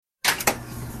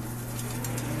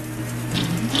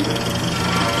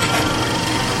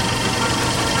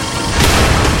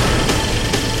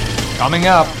Coming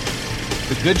up,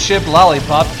 the good ship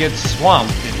Lollipop gets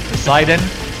swamped in Poseidon,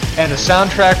 and a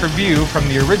soundtrack review from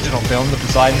the original film, The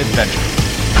Poseidon Adventure.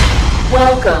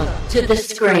 Welcome to The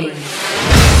Screen.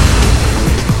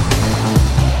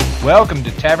 Welcome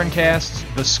to Taverncast's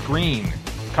The Screen,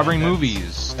 covering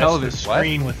movies, television. That's the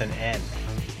screen with an N,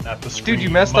 not the screen. Dude,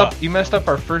 you messed up. You messed up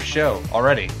our first show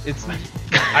already. It's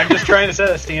I'm just trying to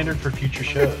set a standard for future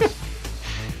shows.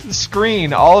 The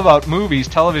Screen, all about movies,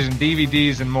 television,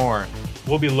 DVDs, and more.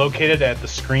 We'll be located at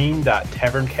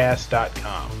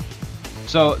thescreen.taverncast.com.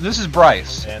 So this is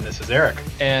Bryce. And this is Eric.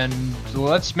 And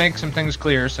let's make some things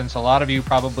clear, since a lot of you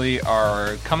probably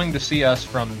are coming to see us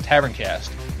from Taverncast,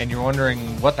 and you're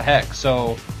wondering what the heck.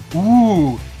 So,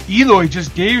 Eloy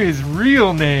just gave his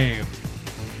real name.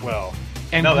 Well,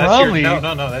 and no, Bromley,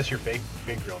 that's your fake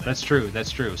real name. That's true.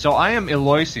 So I am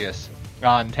Eloysius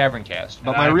on Taverncast,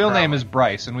 but my real name is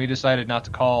Bryce, and we decided not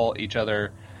to call each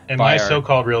other. And my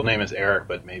so-called real name is Eric,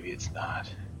 but maybe it's not.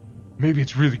 Maybe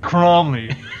it's really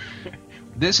Cromley.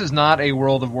 This is not a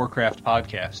World of Warcraft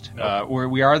podcast. Nope. Where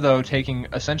we are, though, taking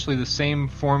essentially the same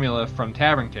formula from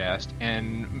Taverncast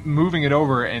and moving it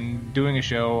over and doing a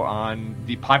show on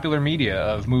the popular media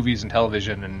of movies and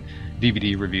television and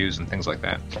DVD reviews and things like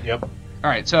that. Yep. All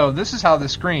right, so this is how The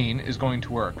Screen is going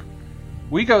to work.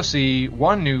 We go see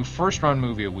one new first-run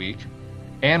movie a week,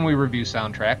 and we review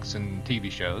soundtracks and TV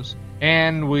shows,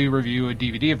 and we review a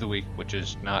DVD of the week, which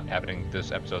is not happening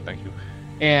this episode, thank you.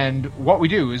 And what we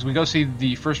do is we go see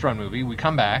the first-run movie, we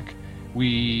come back,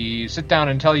 we sit down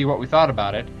and tell you what we thought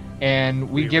about it, and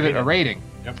we give it a rating.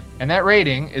 Yep. And that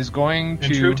rating is going to...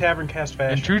 In true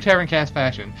Taverncast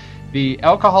fashion. The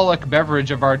alcoholic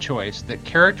beverage of our choice that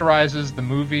characterizes the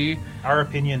movie our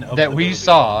opinion of that the we movie.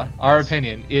 saw, our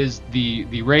opinion, is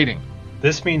the rating.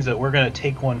 This means that we're going to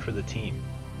take one for the team.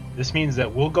 This means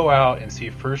that we'll go out and see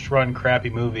first-run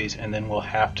crappy movies, and then we'll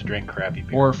have to drink crappy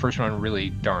beer. Or first-run really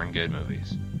darn good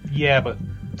movies. Yeah, but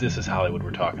this is Hollywood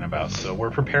we're talking about. So we're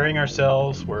preparing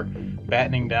ourselves. We're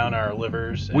battening down our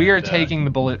livers. We are taking the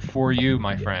bullet for you,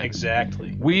 my friends.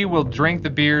 Exactly. We will drink the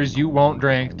beers you won't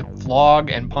drink to flog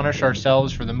and punish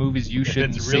ourselves for the movies you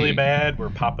shouldn't see. If it's really bad, we're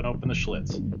popping open the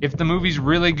Schlitz. If the movie's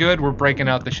really good, we're breaking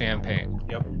out the champagne.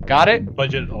 Yep. Got it?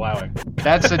 Budget allowing.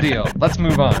 That's the deal. Let's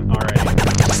move on. All right.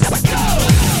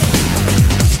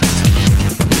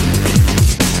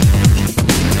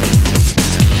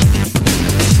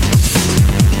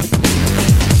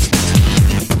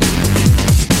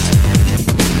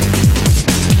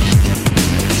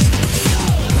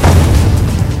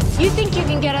 You think you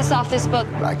can get us off this book?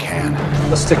 I can.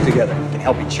 Let's stick together. We can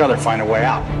help each other find a way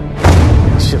out.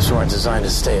 Ships weren't designed to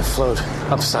stay afloat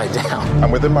upside down. I'm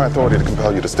within my authority to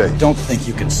compel you to stay. Don't think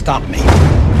you can stop me.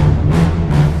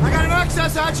 I got an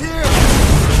access hatch here!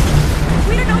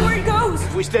 We don't know where it goes.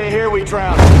 If we stay here, we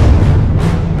drown.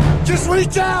 Just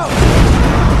reach out!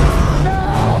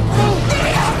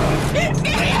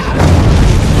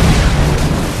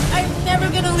 I'm never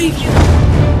gonna leave you.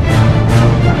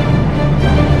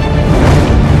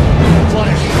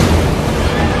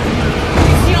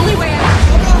 It's the only way out.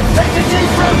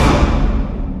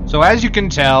 So as you can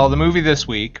tell, the movie this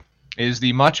week is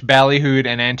the much ballyhooed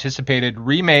and anticipated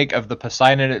remake of the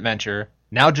Poseidon Adventure,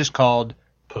 now just called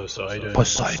Poseidon.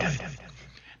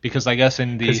 Because I guess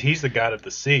Because he's the god of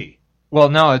the sea. Well,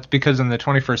 no, it's because in the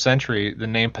 21st century, the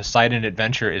name Poseidon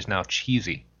Adventure is now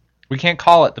cheesy. We can't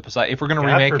call it the Poseidon. If we're going to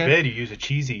remake God forbid you use a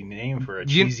cheesy name for a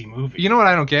cheesy movie. You know what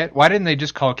I don't get? Why didn't they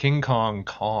just call King Kong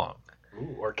Kong?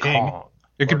 Ooh, or King. Kong.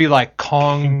 It could be like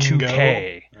Kong Kingo.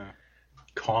 2K.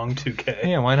 Kong 2K.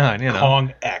 Yeah, why not? You know.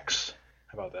 Kong X.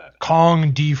 How about that?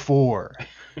 Kong D4.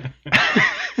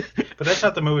 But that's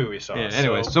not the movie we saw. Yeah,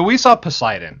 anyway, so we saw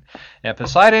Poseidon. Now,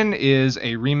 Poseidon is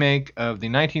a remake of the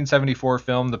 1974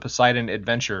 film The Poseidon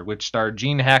Adventure, which starred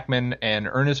Gene Hackman and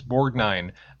Ernest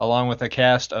Borgnine, along with a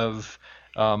cast of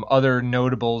other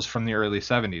notables from the early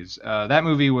 70s. That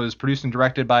movie was produced and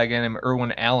directed by a guy named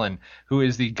Irwin Allen, who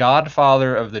is the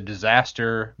godfather of the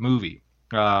disaster movie.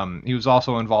 He was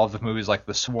also involved with movies like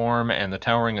The Swarm and The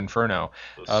Towering Inferno.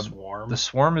 The Swarm? The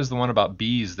Swarm is the one about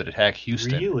bees that attack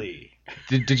Houston. Really?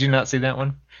 Did you not see that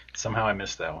one? Somehow I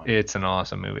missed that one. It's an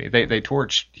awesome movie. They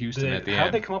torched Houston at the end.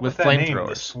 How'd they come up with with that name, flamethrowers.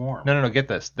 The Swarm? No, get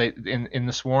this. They in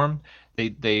The Swarm, they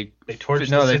torched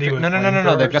no, the they, city with no. They've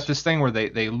flamethrowers? got this thing where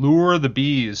they lure the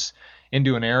bees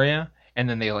into an area, and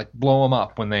then they like blow them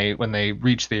up when they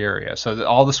reach the area. So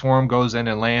all the swarm goes in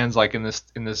and lands like in this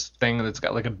thing that's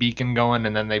got like a beacon going,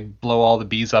 and then they blow all the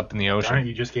bees up in the ocean. Darn it,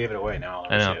 you just gave it away now.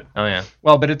 I know. Oh yeah.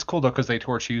 Well, but it's cool though because they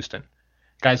torch Houston.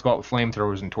 Guys go out with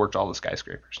flamethrowers and torch all the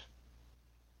skyscrapers.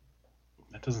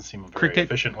 That doesn't seem a very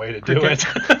efficient way to do it.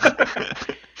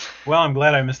 Well, I'm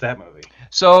glad I missed that movie.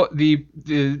 So the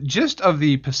gist of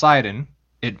the Poseidon,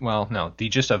 the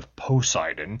gist of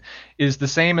Poseidon is the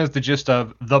same as the gist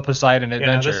of the Poseidon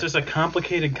Adventure. Yeah, this is a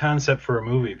complicated concept for a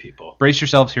movie, people. Brace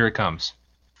yourselves, here it comes.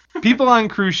 People on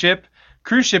cruise ship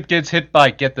gets hit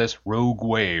by, get this, rogue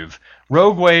wave.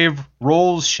 Rogue wave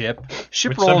rolls ship.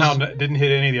 Ship Which rolls. somehow didn't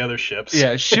hit any of the other ships.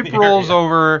 Yeah, ship rolls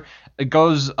over. It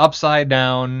goes upside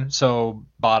down, so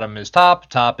bottom is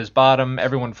top is bottom.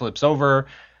 Everyone flips over.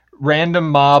 Random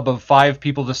mob of 5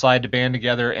 people decide to band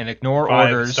together and ignore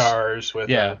 5 orders. stars with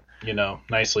a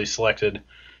nicely selected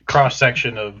cross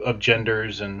section of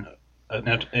genders and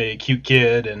a cute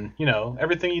kid and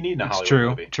everything you need in a Hollywood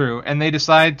movie. True. And they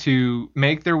decide to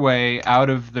make their way out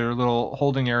of their little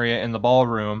holding area in the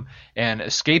ballroom and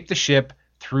escape the ship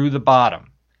through the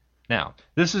bottom. Now,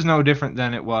 this is no different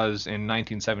than it was in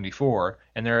 1974,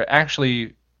 and there are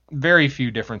actually very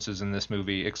few differences in this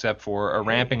movie except for a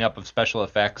ramping up of special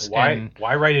effects.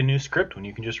 Why write a new script when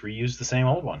you can just reuse the same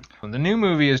old one? The new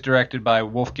movie is directed by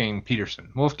Wolfgang Petersen.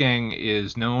 Wolfgang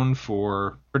is known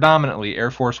for predominantly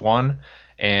Air Force One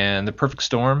and The Perfect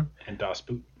Storm and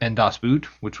Das Boot,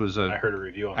 which was I heard a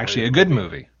review on actually a good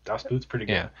movie. Das Boot's pretty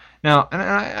good. Yeah. Now, and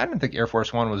I didn't think Air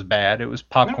Force One was bad. It was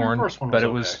popcorn, but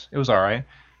it was all right.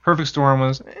 Perfect Storm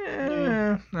was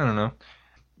I don't know.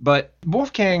 But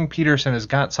Wolfgang Petersen has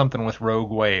got something with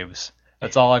rogue waves.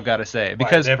 That's all I've got to say.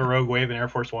 Because they have a rogue wave in Air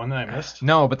Force One that I missed?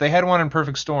 No, but they had one in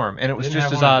Perfect Storm, and it was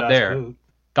just as odd there.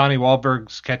 Donnie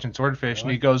Wahlberg's catching swordfish, and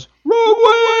he goes, Rogue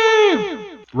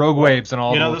Wave! Rogue waves and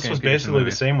all the Wolfgang this was Petersen basically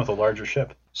movies. the same with a larger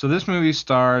ship. So this movie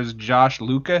stars Josh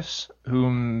Lucas,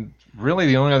 whom really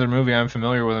the only other movie I'm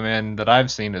familiar with him in that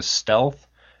I've seen is Stealth,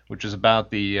 which is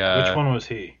about the... Which one was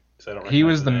he? He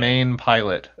was the main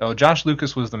pilot. Oh, Josh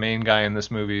Lucas was the main guy in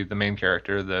this movie, the main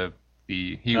character.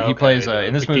 He plays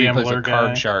in this movie he plays a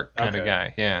card shark kind of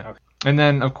guy. Yeah. Okay. And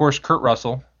then of course Kurt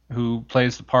Russell, who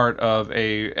plays the part of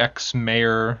a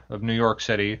ex-mayor of New York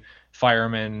City,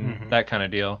 fireman, that kind of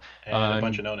deal. And a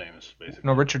bunch of no-names, basically.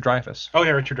 No, Richard Dreyfuss. Oh,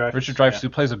 yeah, Richard Dreyfuss. Richard Dreyfuss, who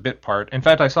plays a bit part. In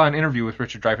fact, I saw an interview with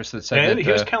Richard Dreyfuss that said that...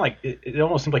 he was kind of like... It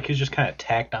almost seemed like he was just kind of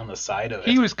tacked on the side of it.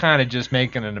 He was kind of just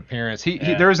making an appearance.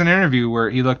 There was an interview where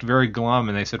he looked very glum,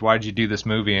 and they said, why did you do this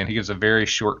movie? And he gives a very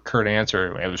short, curt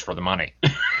answer. It was for the money.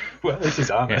 Well, at least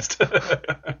he's honest.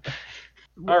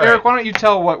 Eric, why don't you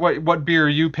tell what beer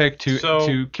you picked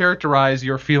to characterize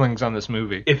your feelings on this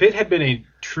movie? If it had been a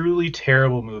truly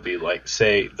terrible movie, like,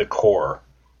 say, The Core,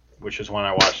 which is one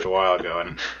I watched a while ago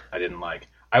and I didn't like,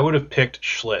 I would have picked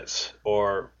Schlitz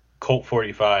or Colt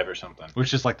 45 or something.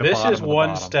 Which is like the bottom of the bottom. This is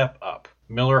one step up.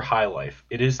 Miller High Life.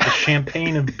 It is the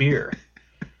champagne of beer.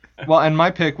 Well, and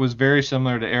my pick was very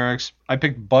similar to Eric's. I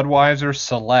picked Budweiser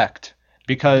Select.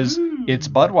 Because it's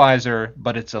Budweiser,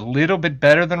 but it's a little bit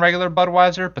better than regular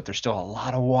Budweiser, but there's still a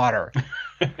lot of water.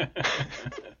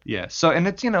 Yeah, so, and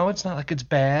it's, it's not like it's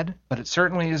bad, but it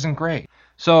certainly isn't great.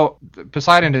 So,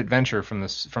 Poseidon Adventure from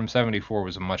 74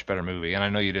 was a much better movie, and I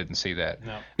know you didn't see that.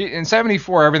 No. In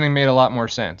 74, everything made a lot more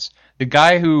sense. The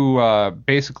guy who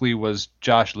basically was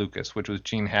Josh Lucas, which was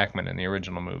Gene Hackman in the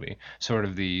original movie, sort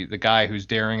of the guy who's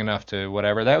daring enough to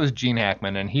whatever, that was Gene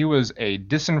Hackman, and he was a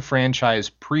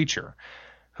disenfranchised preacher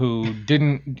who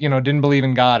didn't believe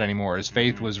in God anymore. His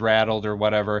faith was rattled or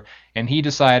whatever, and he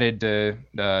decided to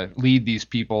lead these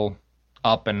people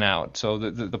up and out. So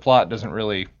the plot doesn't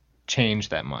really change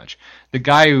that much. The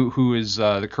guy who is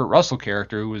the Kurt Russell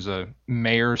character, who was a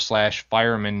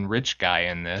mayor/fireman rich guy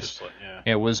in this,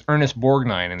 it was Ernest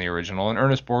Borgnine in the original, and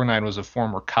Ernest Borgnine was a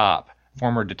former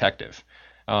former detective.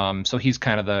 So he's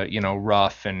kind of the,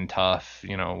 rough and tough,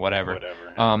 whatever.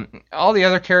 All the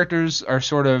other characters are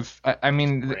sort of,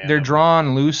 they're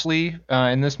drawn loosely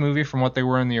in this movie from what they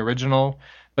were in the original,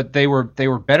 but they were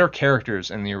better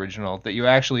characters in the original that you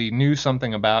actually knew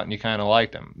something about and you kind of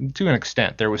liked them to an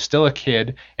extent. There was still a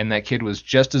kid, and that kid was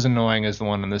just as annoying as the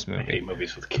one in this movie. I hate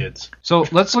movies with kids. So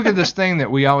let's look at this thing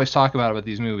that we always talk about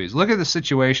these movies. Look at the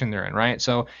situation they're in, right?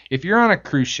 So if you're on a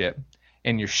cruise ship,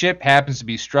 and your ship happens to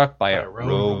be struck by a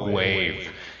rogue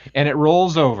wave, and it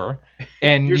rolls over,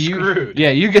 and you're screwed. Yeah,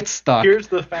 you get stuck. Here's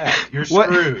the fact: you're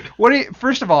screwed.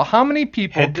 First of all, how many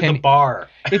people head to the bar?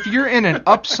 If you're in an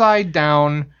upside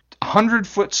down,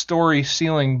 100-foot story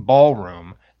ceiling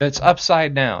ballroom that's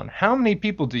upside down, how many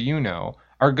people do you know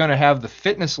are going to have the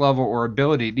fitness level or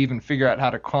ability to even figure out how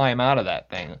to climb out of that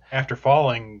thing after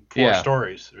falling 4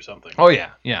 stories or something? Oh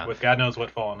yeah. With God knows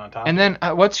what falling on top. And then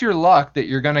what's your luck that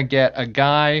you're going to get a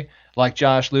guy like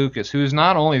Josh Lucas, who's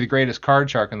not only the greatest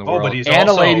card shark in the world, but he's and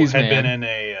also a ladies' had man, been in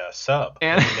a sub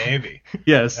in the Navy.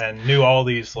 Yes, and knew all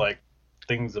these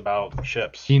things about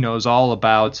ships. He knows all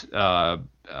about.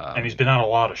 And he's been on a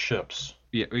lot of ships.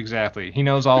 Yeah, exactly. He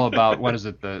knows all about, what is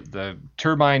it, the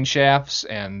turbine shafts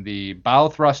and the bow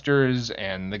thrusters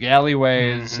and the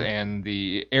galleyways and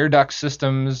the air duct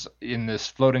systems in this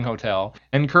floating hotel.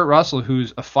 And Kurt Russell,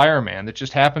 who's a fireman that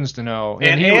just happens to know...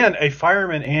 And a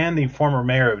fireman and the former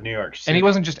mayor of New York City. And he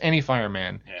wasn't just any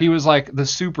fireman. Yeah. He was like the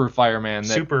super fireman.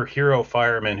 Superhero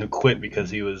fireman who quit because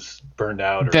he was burned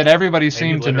out. That everybody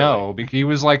seemed to know. He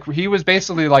was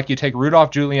basically like you take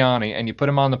Rudolph Giuliani and you put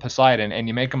him on the Poseidon and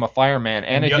you make him a fireman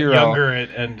and a hero. Younger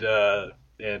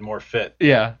and more fit.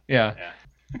 Yeah.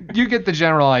 You get the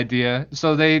general idea.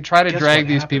 So they try to drag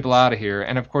these people out of here,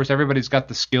 and of course everybody's got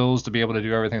the skills to be able to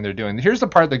do everything they're doing. Here's the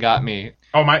part that got me.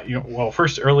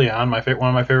 First, early on, one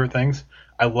of my favorite things.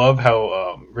 I love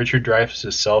how Richard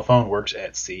Dreyfuss's cell phone works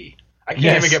at sea. I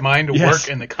can't even get mine to work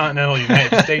in the continental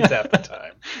United States half the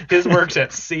time. His works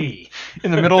at sea.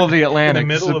 In the middle of the Atlantic. In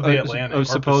the middle of the Atlantic.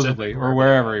 Supposedly, or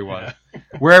wherever he was. Yeah.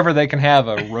 Wherever they can have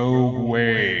a rogue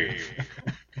wave.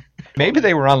 Maybe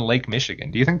they were on Lake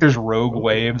Michigan. Do you think there's rogue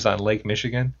waves on Lake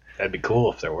Michigan? That'd be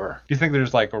cool if there were. Do you think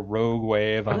there's like a rogue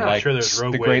wave on like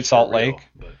the Great Salt Lake?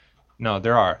 No,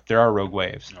 there are. There are rogue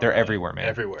waves. They're everywhere, man.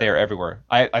 Everywhere. They're everywhere.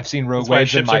 I've seen rogue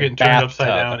waves in my bathtub. Turned upside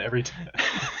down every time.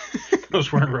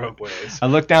 Those weren't rogue waves. I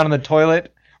look down in the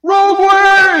toilet. Rogue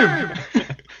wave!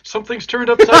 Something's turned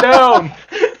upside down.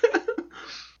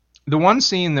 The one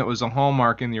scene that was a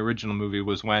hallmark in the original movie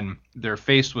was when they're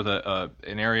faced with an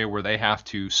area where they have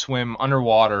to swim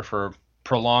underwater for a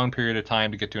prolonged period of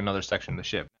time to get to another section of the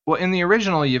ship. Well, in the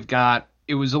original,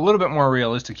 it was a little bit more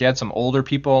realistic. You had some older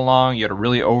people along. You had a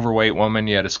really overweight woman.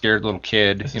 You had a scared little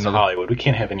kid. This is Hollywood. We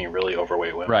can't have any really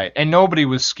overweight women. Right. And nobody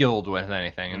was skilled with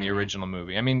anything in the original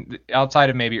movie. I mean, outside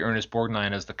of maybe Ernest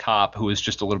Borgnine as the cop, who was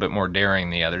just a little bit more daring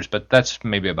than the others, but that's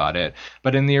maybe about it.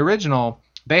 But in the original,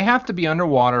 they have to be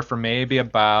underwater for maybe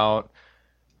about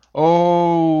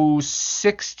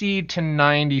 60 to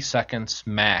 90 seconds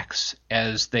max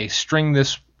as they string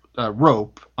this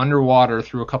rope underwater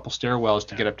through a couple stairwells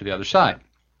to get up to the other side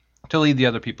to lead the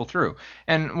other people through.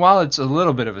 And while it's a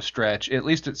little bit of a stretch, at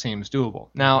least it seems doable.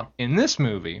 Now, in this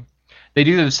movie, they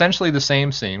do essentially the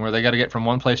same scene where they got to get from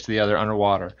one place to the other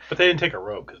underwater. But they didn't take a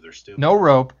rope because they're stupid. No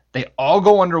rope. They all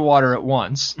go underwater at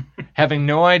once, having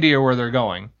no idea where they're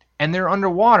going. And they're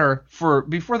underwater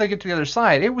before they get to the other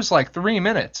side. It was like 3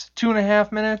 minutes,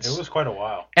 2.5 minutes. It was quite a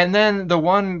while. And then the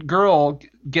one girl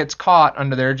gets caught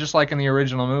under there, just like in the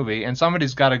original movie, and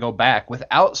somebody's got to go back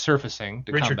without surfacing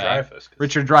to come back.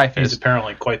 Richard Dreyfuss. He's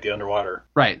apparently quite the underwater.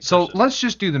 Right. So let's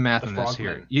just do the math on this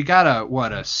here. You got a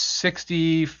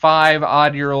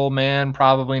 65-odd-year-old man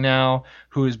probably now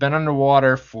who has been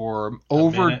underwater for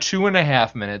over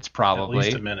 2.5 minutes probably. At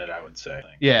least a minute, I would say.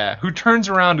 Yeah. Who turns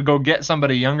around to go get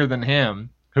somebody younger than him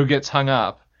who gets hung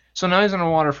up. So now he's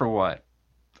underwater for what?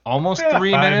 Almost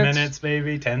 3 minutes? 5 minutes,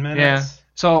 maybe 10 minutes. Yeah.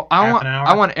 So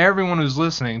I want everyone who's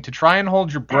listening to try and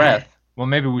hold your breath. Well,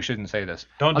 maybe we shouldn't say this.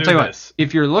 I'll tell you this.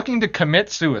 If you're looking to commit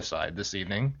suicide this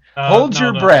evening, hold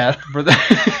your breath. For the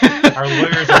Our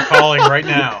lawyers are calling right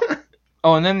now.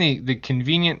 Oh, and then the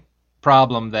convenient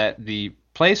problem that the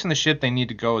place in the ship they need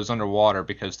to go is underwater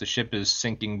because the ship is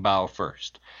sinking bow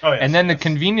first. Oh, yes, and then the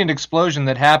convenient explosion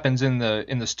that happens in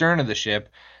the stern of the ship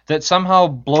that somehow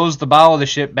blows the bow of the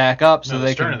ship back up so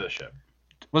they can. The stern of the ship.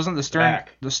 Wasn't the stern?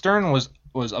 Back. The stern was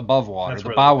above water. That's the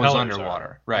where bow the was propellers underwater.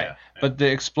 are. Right. Yeah. But the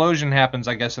explosion happens,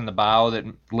 I guess, in the bow that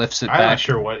lifts it back. I'm not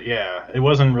sure what. Yeah, it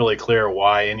wasn't really clear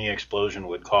why any explosion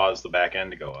would cause the back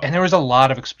end to go up. And there was a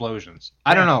lot of explosions.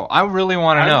 I don't know. I really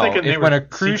want to know if when a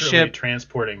cruise ship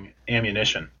transporting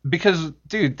ammunition. Because,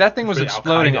 dude, that thing was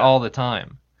exploding all the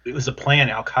time. It was a plan.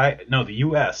 The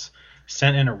U.S.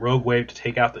 sent in a rogue wave to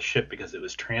take out the ship because it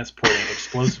was transporting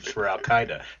explosives for Al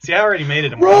Qaeda. See, I already made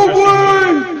it a more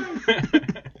interesting movie.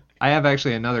 I have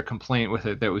actually another complaint with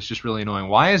it that was just really annoying.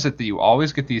 Why is it that you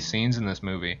always get these scenes in this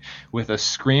movie with a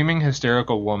screaming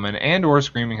hysterical woman and or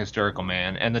screaming hysterical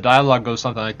man, and the dialogue goes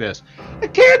something like this: I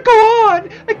can't go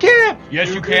on! I can't!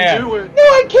 Yes, you can! Do it. No,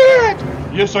 I can't!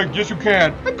 Yes, you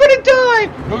can! I'm gonna die!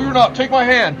 No, you're not. Take my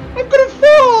hand. I'm gonna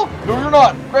fall! No, you're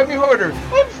not. Grab me harder.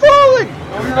 I'm falling!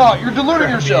 No, you're not. You're deluding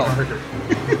yourself.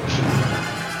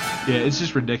 Yeah, it's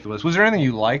just ridiculous. Was there anything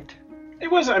you liked? It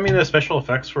was. I mean, the special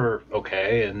effects were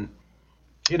okay, and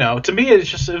to me, it's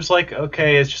just like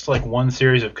one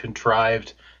series of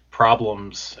contrived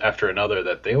problems after another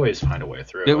that they always find a way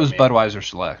through. It was Budweiser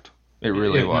Select. It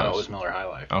really was. No, it was Miller High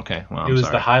Life. Okay, well, it was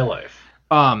the High Life.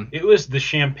 It was the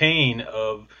champagne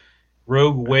of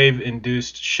rogue wave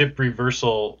induced ship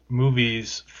reversal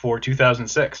movies for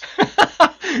 2006.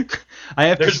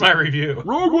 There's my review.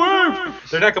 Rogue Wave.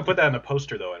 They're not gonna put that in the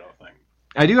poster though, I don't think.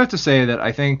 I do have to say that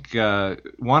I think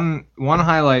one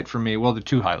highlight for me, well, the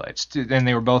two highlights, and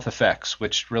they were both effects,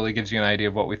 which really gives you an idea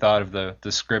of what we thought of the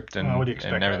script and, what do you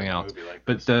expect and everything out of else. a movie like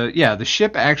But this? the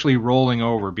ship actually rolling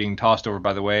over, being tossed over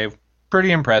by the wave,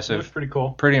 pretty impressive. It was pretty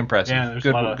cool. Pretty impressive. Yeah, there's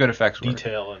good, a lot of good effects work.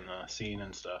 detail in the scene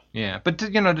and stuff. Yeah, but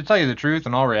to tell you the truth,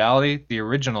 in all reality, the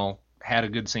original had a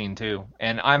good scene too.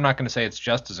 And I'm not going to say it's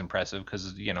just as impressive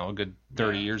because a good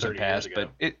 30 years have passed, ago.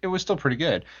 but it was still pretty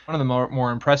good. One of the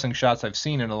more impressive shots I've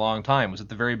seen in a long time was at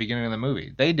the very beginning of the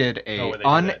movie. They did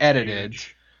unedited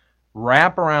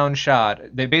wrap-around shot.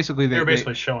 They were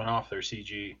basically showing off their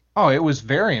CG. Oh, it was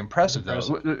very impressive, though.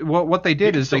 What they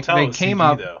did is they came CG,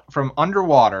 up though. from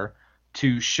underwater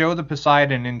to show the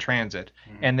Poseidon in transit,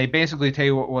 and they basically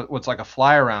take what's like a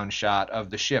fly-around shot of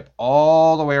the ship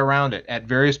all the way around it, at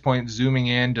various points zooming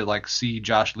in to see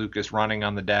Josh Lucas running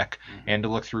on the deck and to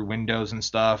look through windows and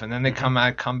stuff, and then they come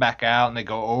back out, and they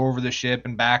go over the ship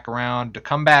and back around to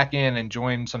come back in and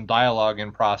join some dialogue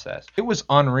in process. It was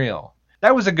unreal.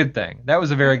 That was a good thing. That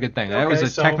was a very good thing. That was a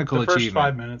technical the first achievement.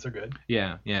 5 minutes are good.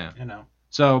 Yeah.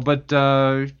 So, but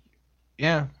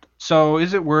yeah. So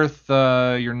is it worth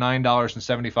your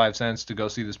 $9.75 to go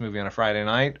see this movie on a Friday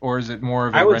night, or is it more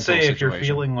of a rental situation? I would say if you're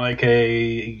feeling like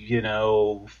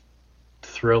a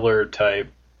thriller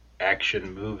type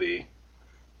action movie,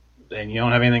 and you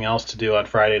don't have anything else to do on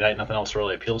Friday night, nothing else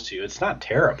really appeals to you, it's not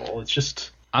terrible. It's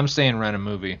just I'm saying rent a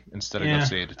movie instead of go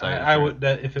see it. To tell you the I truth. would.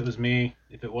 That if it was me,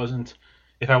 if I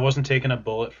wasn't taking a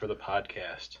bullet for the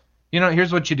podcast,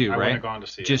 here's what you do, I right? wouldn't have gone to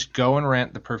see it. Just go and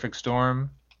rent The Perfect Storm.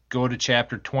 Go to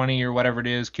chapter 20 or whatever it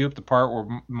is, cue up the part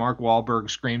where Mark Wahlberg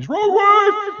screams, "Wrong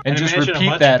way!" and just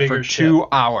repeat that for 2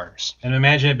 hours. And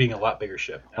imagine it being a lot bigger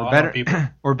ship. Or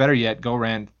better yet, go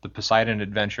rent The Poseidon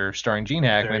Adventure, starring Gene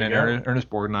Hackman and Ernest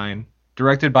Borgnine,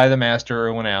 directed by the master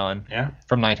Irwin Allen,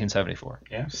 from 1974.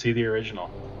 Yeah, see the original.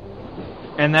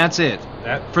 And that's it.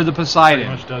 That for The Poseidon.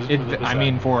 pretty much does it for The Poseidon. I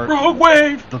mean, for Wrong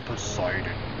wave! The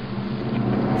Poseidon.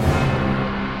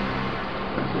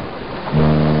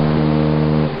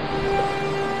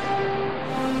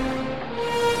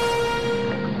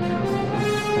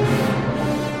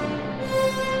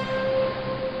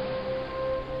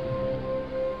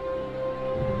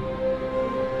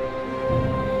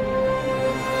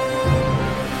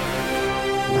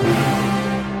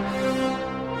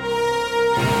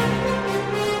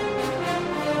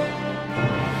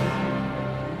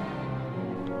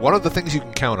 One of the things you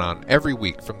can count on every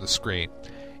week from the screen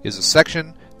is a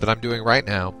section that I'm doing right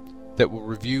now that will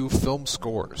review film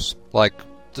scores, like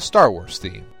the Star Wars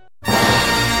theme.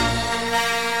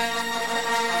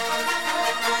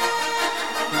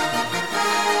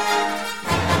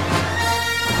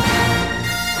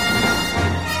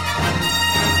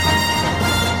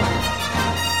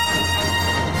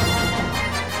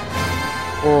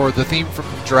 Or the theme from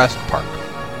Jurassic Park.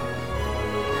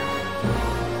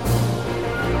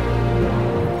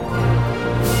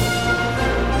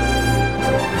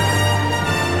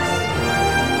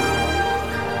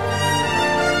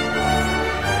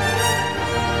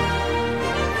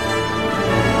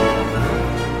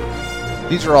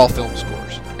 These are all film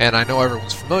scores, and I know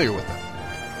everyone's familiar with them.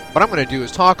 What I'm going to do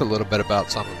is talk a little bit about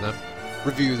some of them,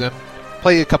 review them,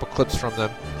 play you a couple clips from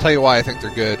them, tell you why I think they're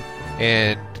good,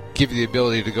 and give you the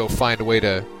ability to go find a way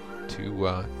to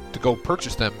go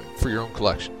purchase them for your own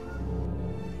collection.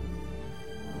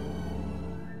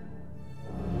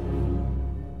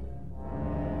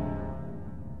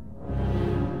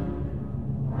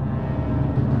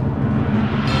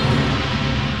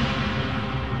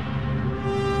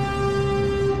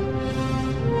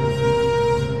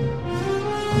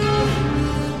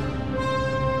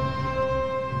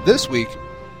 This week,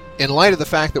 in light of the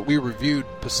fact that we reviewed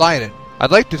Poseidon,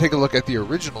 I'd like to take a look at the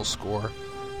original score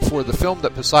for the film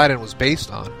that Poseidon was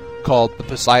based on, called The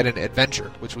Poseidon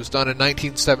Adventure, which was done in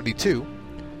 1972,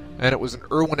 and it was an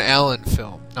Irwin Allen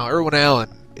film. Now, Irwin Allen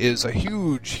is a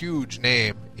huge, huge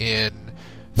name in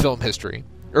film history.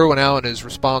 Irwin Allen is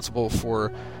responsible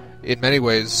for, in many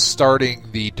ways, starting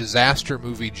the disaster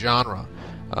movie genre.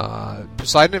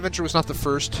 Poseidon Adventure was not the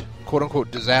first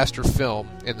quote-unquote disaster film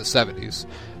in the 70s.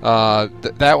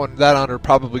 That honor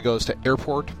probably goes to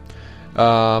Airport,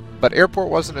 but Airport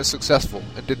wasn't as successful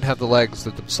and didn't have the legs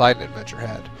that the Poseidon Adventure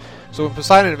had. So when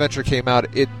Poseidon Adventure came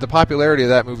out, the popularity of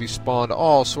that movie spawned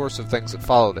all sorts of things that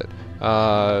followed it.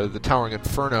 The Towering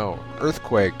Inferno,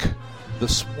 Earthquake, The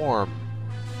Swarm,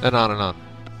 and on and on.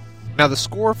 Now, the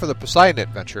score for the Poseidon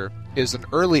Adventure is an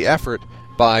early effort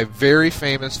by very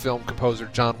famous film composer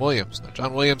John Williams. Now,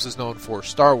 John Williams is known for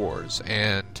Star Wars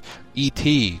and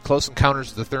E.T., Close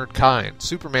Encounters of the Third Kind,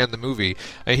 Superman the movie,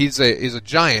 and he's a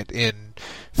giant in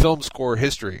film score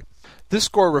history. This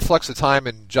score reflects a time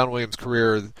in John Williams'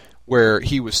 career where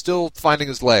he was still finding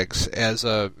his legs as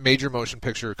a major motion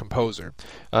picture composer.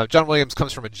 John Williams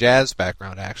comes from a jazz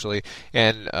background, actually,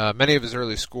 and many of his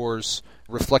early scores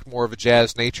reflect more of a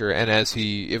jazz nature, and as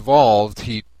he evolved,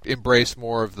 he embraced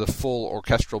more of the full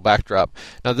orchestral backdrop.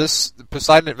 Now, this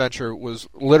Poseidon Adventure was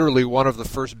literally one of the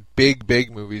first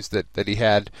big movies that he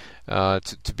had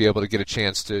to be able to get a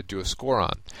chance to do a score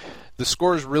on. The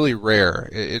score is really rare.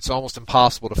 It's almost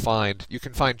impossible to find. You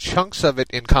can find chunks of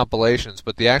it in compilations,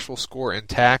 but the actual score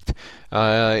intact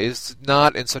is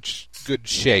not in such good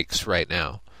shakes right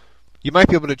now. You might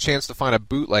be able to chance to find a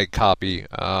bootleg copy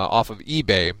off of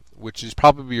eBay, which is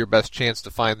probably your best chance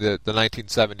to find the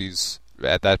 1970s.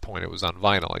 At that point, it was on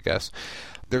vinyl, I guess.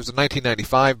 There's a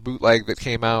 1995 bootleg that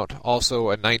came out, also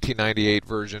a 1998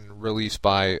 version released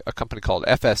by a company called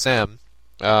FSM,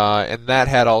 and that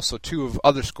had also two of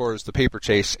other scores, The Paper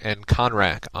Chase and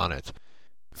Conrack, on it.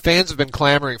 Fans have been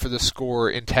clamoring for this score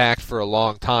intact for a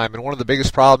long time, and one of the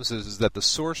biggest problems is that the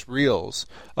source reels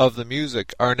of the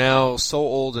music are now so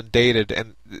old and dated,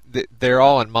 and they're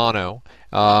all in mono,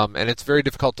 and it's very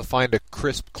difficult to find a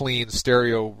crisp, clean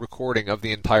stereo recording of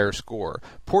the entire score.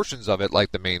 Portions of it,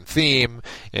 like the main theme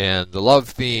and the love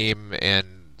theme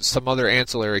and some other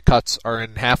ancillary cuts, are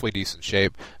in halfway decent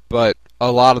shape, but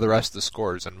a lot of the rest of the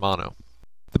score is in mono.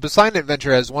 The Poseidon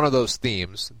Adventure has one of those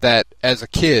themes that, as a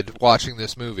kid watching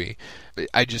this movie,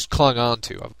 I just clung on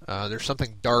to. There's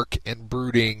something dark and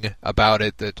brooding about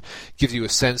it that gives you a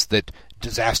sense that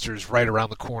disaster is right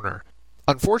around the corner.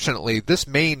 Unfortunately, this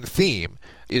main theme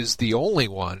is the only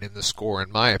one in the score,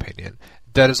 in my opinion,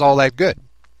 that is all that good.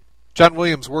 John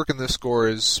Williams' work in this score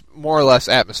is more or less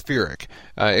atmospheric,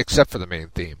 except for the main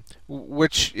theme,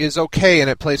 which is okay and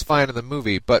it plays fine in the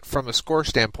movie, but from a score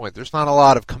standpoint, there's not a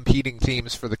lot of competing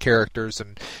themes for the characters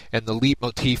and the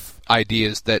leitmotif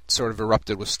ideas that sort of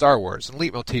erupted with Star Wars. And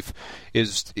leitmotif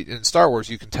is, in Star Wars,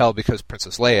 you can tell because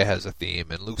Princess Leia has a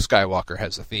theme, and Luke Skywalker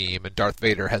has a theme, and Darth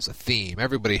Vader has a theme.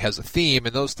 Everybody has a theme,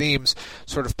 and those themes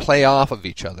sort of play off of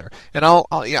each other. And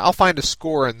I'll find a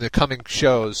score in the coming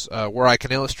shows where I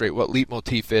can illustrate what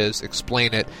leitmotif is,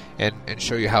 explain it, and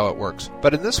show you how it works.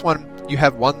 But in this one, you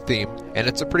have one theme, and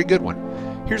it's a pretty good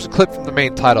one. Here's a clip from the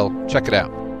main title. Check it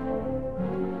out.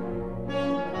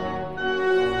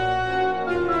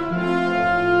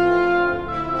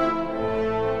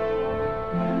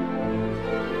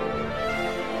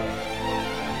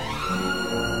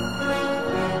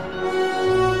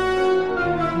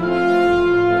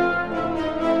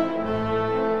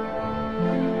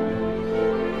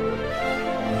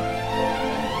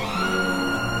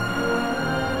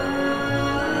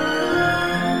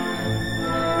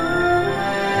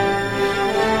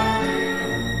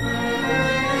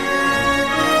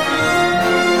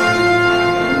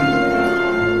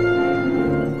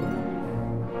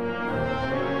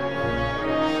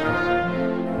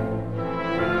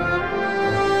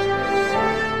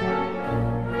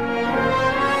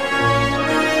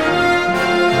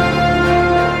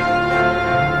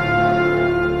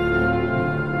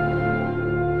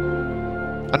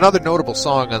 Another notable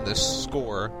song on this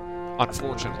score,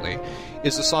 unfortunately,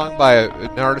 is a song by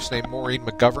an artist named Maureen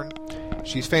McGovern.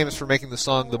 She's famous for making the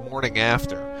song The Morning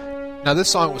After. Now, this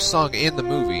song was sung in the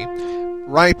movie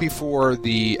right before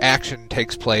the action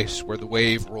takes place, where the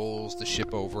wave rolls the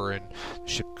ship over and the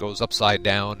ship goes upside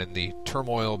down and the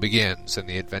turmoil begins and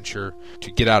the adventure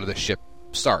to get out of the ship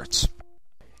starts.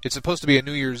 It's supposed to be a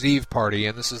New Year's Eve party,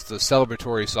 and this is the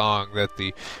celebratory song that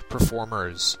the performer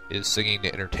is singing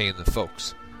to entertain the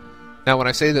folks. Now, when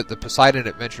I say that the Poseidon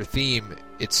Adventure theme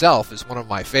itself is one of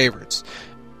my favorites,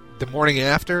 The Morning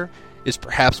After is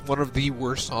perhaps one of the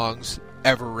worst songs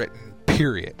ever written,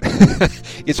 period.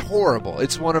 It's horrible.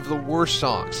 It's one of the worst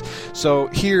songs. So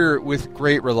here, with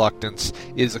great reluctance,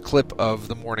 is a clip of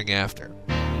The Morning After.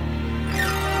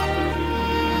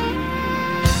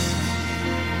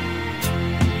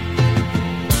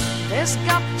 There's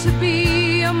got to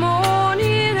be a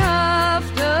morning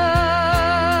after,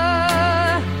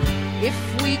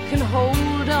 if we can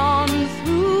hold on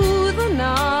through the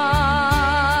night.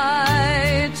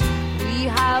 We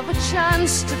have a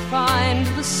chance to find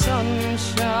the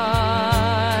sunshine.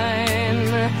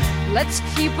 Let's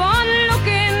keep on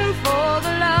looking for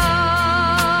the light.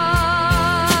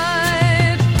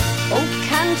 Oh,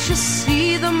 can't you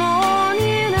see the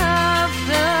morning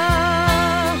after?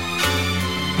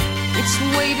 It's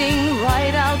waiting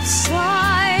right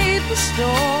outside the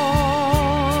storm.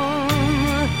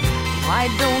 Why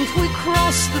don't we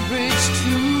cross the bridge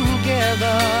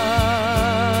together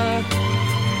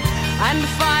and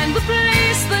find the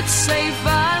place that's safe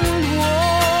and warm?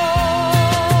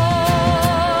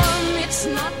 It's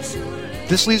not too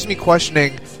This leaves me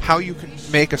questioning how you can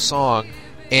make a song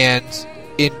and,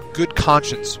 in good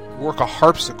conscience, work a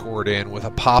harpsichord in with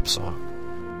a pop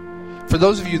song. For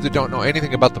those of you that don't know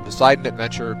anything about the Poseidon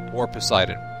Adventure or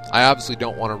Poseidon, I obviously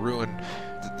don't want to ruin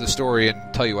the story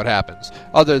and tell you what happens,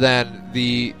 other than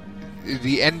the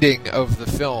ending of the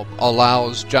film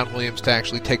allows John Williams to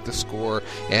actually take the score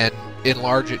and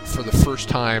enlarge it for the first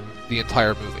time the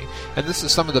entire movie. And this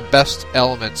is some of the best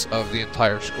elements of the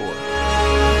entire score.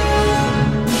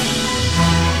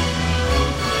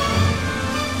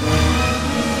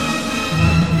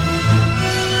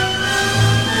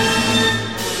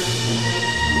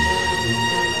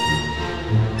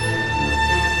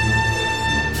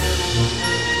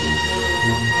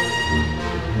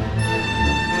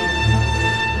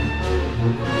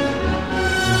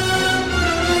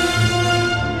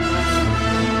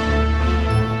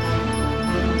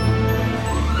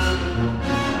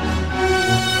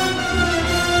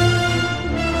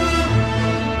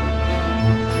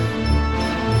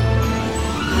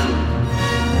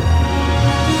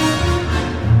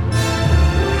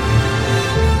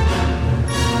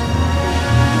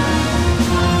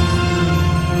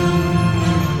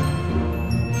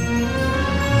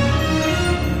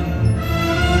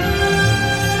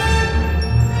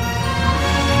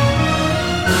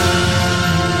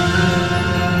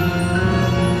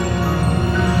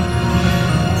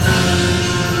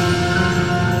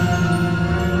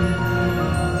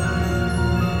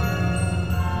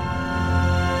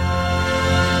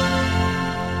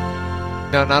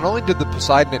 Now, not only did the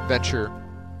Poseidon Adventure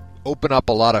open up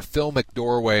a lot of filmic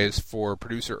doorways for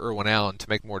producer Irwin Allen to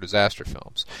make more disaster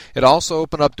films, it also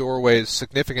opened up doorways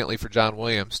significantly for John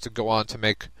Williams to go on to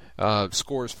make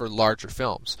scores for larger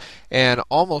films. And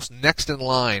almost next in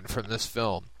line from this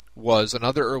film was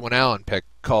another Irwin Allen pick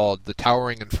called The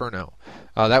Towering Inferno.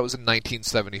 That was in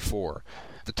 1974.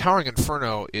 The Towering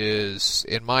Inferno is,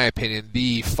 in my opinion,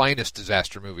 the finest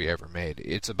disaster movie ever made.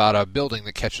 It's about a building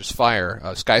that catches fire,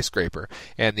 a skyscraper,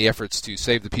 and the efforts to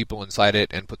save the people inside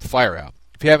it and put the fire out.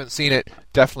 If you haven't seen it,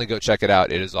 definitely go check it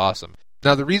out. It is awesome.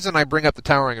 Now, the reason I bring up The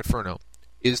Towering Inferno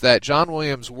is that John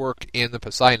Williams' work in the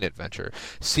Poseidon Adventure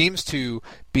seems to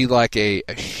be like a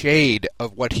shade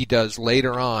of what he does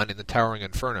later on in the Towering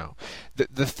Inferno.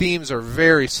 The themes are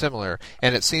very similar,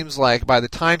 and it seems like by the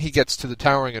time he gets to the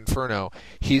Towering Inferno,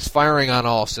 he's firing on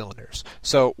all cylinders.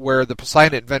 So where the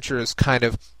Poseidon Adventure is kind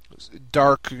of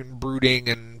dark and brooding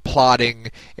and plotting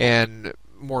and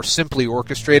more simply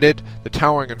orchestrated, the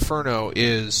Towering Inferno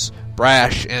is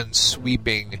brash and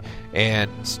sweeping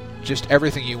and just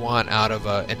everything you want out of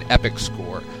an epic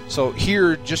score. So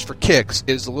here, just for kicks,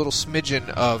 is a little smidgen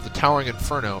of the Towering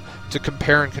Inferno to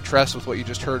compare and contrast with what you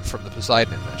just heard from the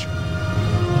Poseidon Adventure.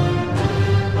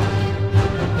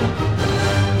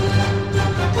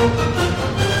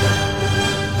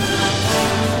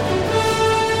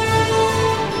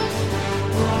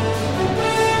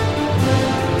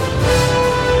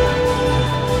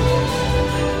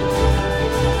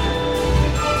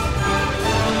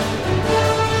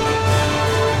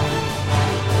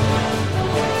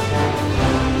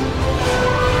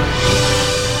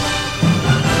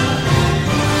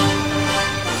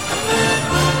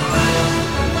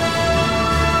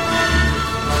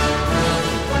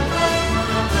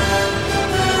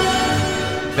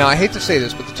 Now, I hate to say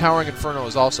this, but the Towering Inferno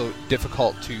is also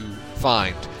difficult to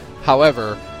find.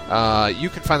 However, you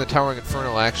can find the Towering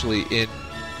Inferno actually in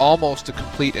almost a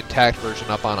complete intact version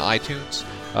up on iTunes.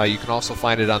 You can also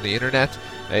find it on the internet.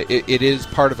 It is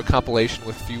part of a compilation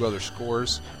with a few other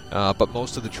scores, but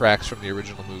most of the tracks from the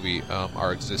original movie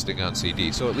are existing on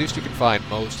CD. So at least you can find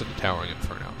most of the Towering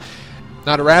Inferno.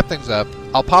 Now, to wrap things up,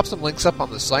 I'll pop some links up on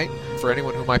the site for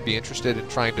anyone who might be interested in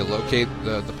trying to locate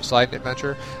the Poseidon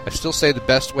Adventure. I still say the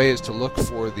best way is to look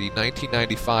for the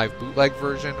 1995 bootleg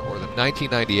version or the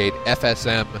 1998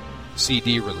 FSM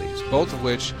CD release, both of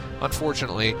which,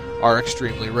 unfortunately, are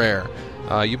extremely rare.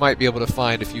 You might be able to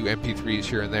find a few MP3s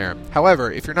here and there.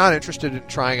 However, if you're not interested in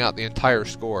trying out the entire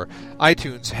score,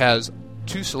 iTunes has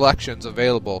two selections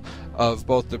available of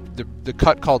both the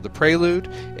cut called The Prelude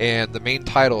and the main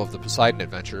title of the Poseidon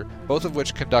Adventure, both of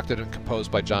which conducted and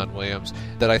composed by John Williams,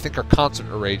 that I think are concert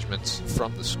arrangements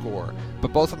from the score.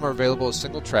 But both of them are available as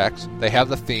single tracks, they have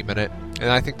the theme in it,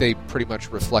 and I think they pretty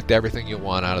much reflect everything you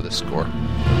want out of the score.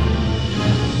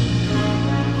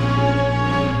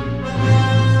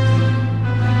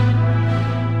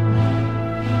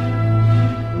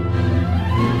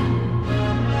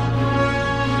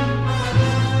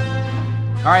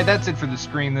 All right, that's it for the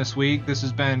screen this week. This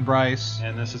has been Bryce.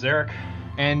 And this is Eric.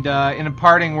 And in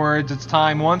parting words, it's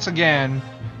time once again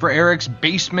for Eric's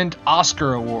Basement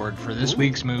Oscar Award for this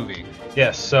week's movie.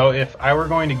 Yes, so if I were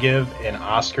going to give an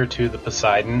Oscar to the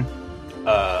Poseidon...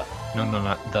 No,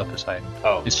 not the Poseidon.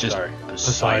 Oh, it's just sorry.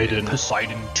 Poseidon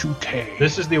 2K.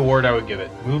 This is the award I would give it.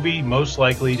 Movie most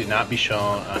likely to not be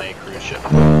shown on a cruise ship.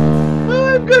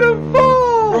 I'm gonna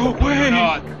fall! Rogue Way! You're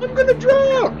not. I'm gonna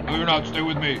drown! No, you're not. Stay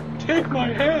with me. Take my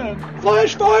hand!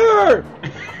 Flash fire!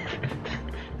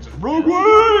 Rogue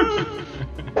Way!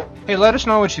 Hey, let us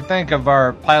know what you think of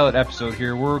our pilot episode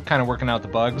here. We're kind of working out the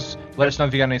bugs. Let us know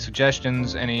if you got any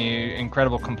suggestions, any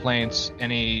incredible complaints,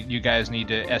 any you guys need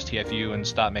to STFU and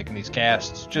stop making these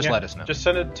casts. Just let us know. Just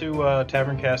send it to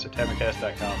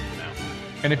taverncast@taverncast.com for now.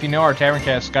 And if you know our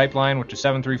Taverncast Skype line, which is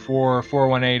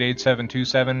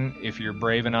 734-418-8727, if you're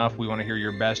brave enough, we want to hear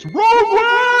your best Rogue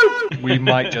Way! We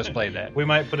might just play that. We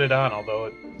might put it on, although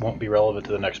it won't be relevant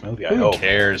to the next movie, I hope. Who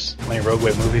cares? How many Rogue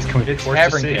Way movies can we It's force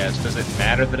to see? Taverncast. Does it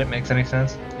matter that it makes any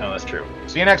sense? No, that's true.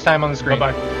 See you next time on the screen.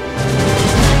 Bye-bye.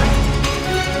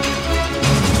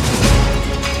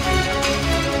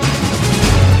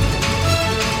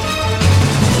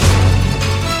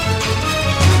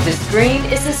 The Screen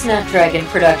is a Snapdragon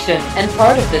production and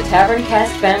part of the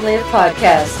Taverncast family of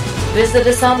podcasts. Visit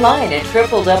us online at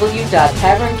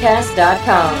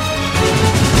www.taverncast.com.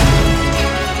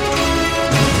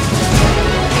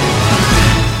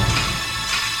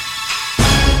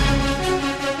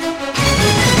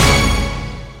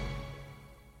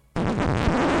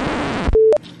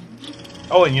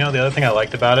 Oh, and you know the other thing I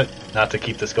liked about it, not to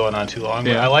keep this going on too long,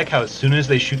 but I like how as soon as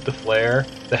they shoot the flare,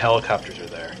 the helicopters are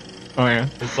there. Oh yeah.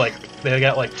 It's like they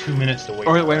got like 2 minutes to wait.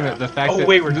 Oh wait a minute. The fact that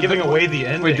we're giving away the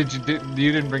ending. Wait,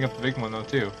 you didn't bring up the big one though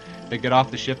too. They get off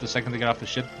the ship. The second they get off the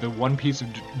ship, the one piece of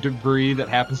debris that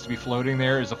happens to be floating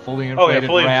there is a fully inflated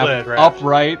raft,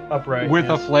 upright with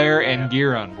a flare and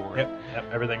gear on board. Yep,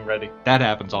 everything ready. That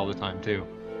happens all the time too.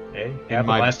 Hey,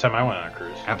 happened last time I went on a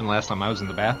cruise. Happened last time I was in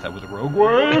the bathtub with a Rogue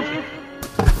Wave.